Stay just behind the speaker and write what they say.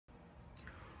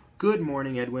Good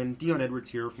morning, Edwin. Dion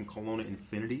Edwards here from Kelowna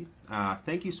Infiniti.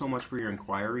 Thank you so much for your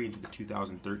inquiry into the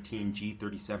 2013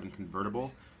 G37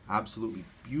 convertible. Absolutely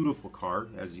beautiful car,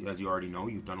 as you already know.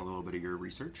 You've done a little bit of your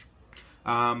research.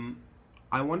 I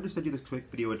wanted to send you this quick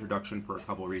video introduction for a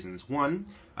couple of reasons. One,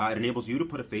 it enables you to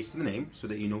put a face to the name so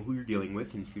that you know who you're dealing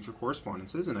with in future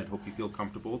correspondences, and I'd hope you feel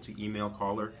comfortable to email,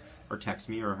 call, or text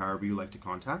me, or however you like to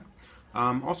contact.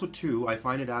 Also, two, I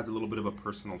find it adds a little bit of a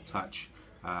personal touch.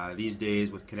 These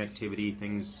days with connectivity,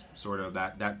 things sort of,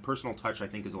 that personal touch I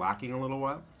think is lacking a little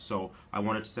while. So I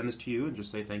wanted to send this to you and just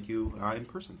say thank you in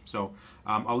person. So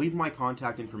I'll leave my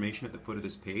contact information at the foot of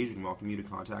this page and welcome you to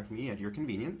contact me at your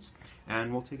convenience.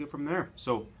 And we'll take it from there.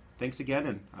 So thanks again,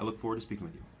 and I look forward to speaking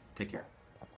with you. Take care.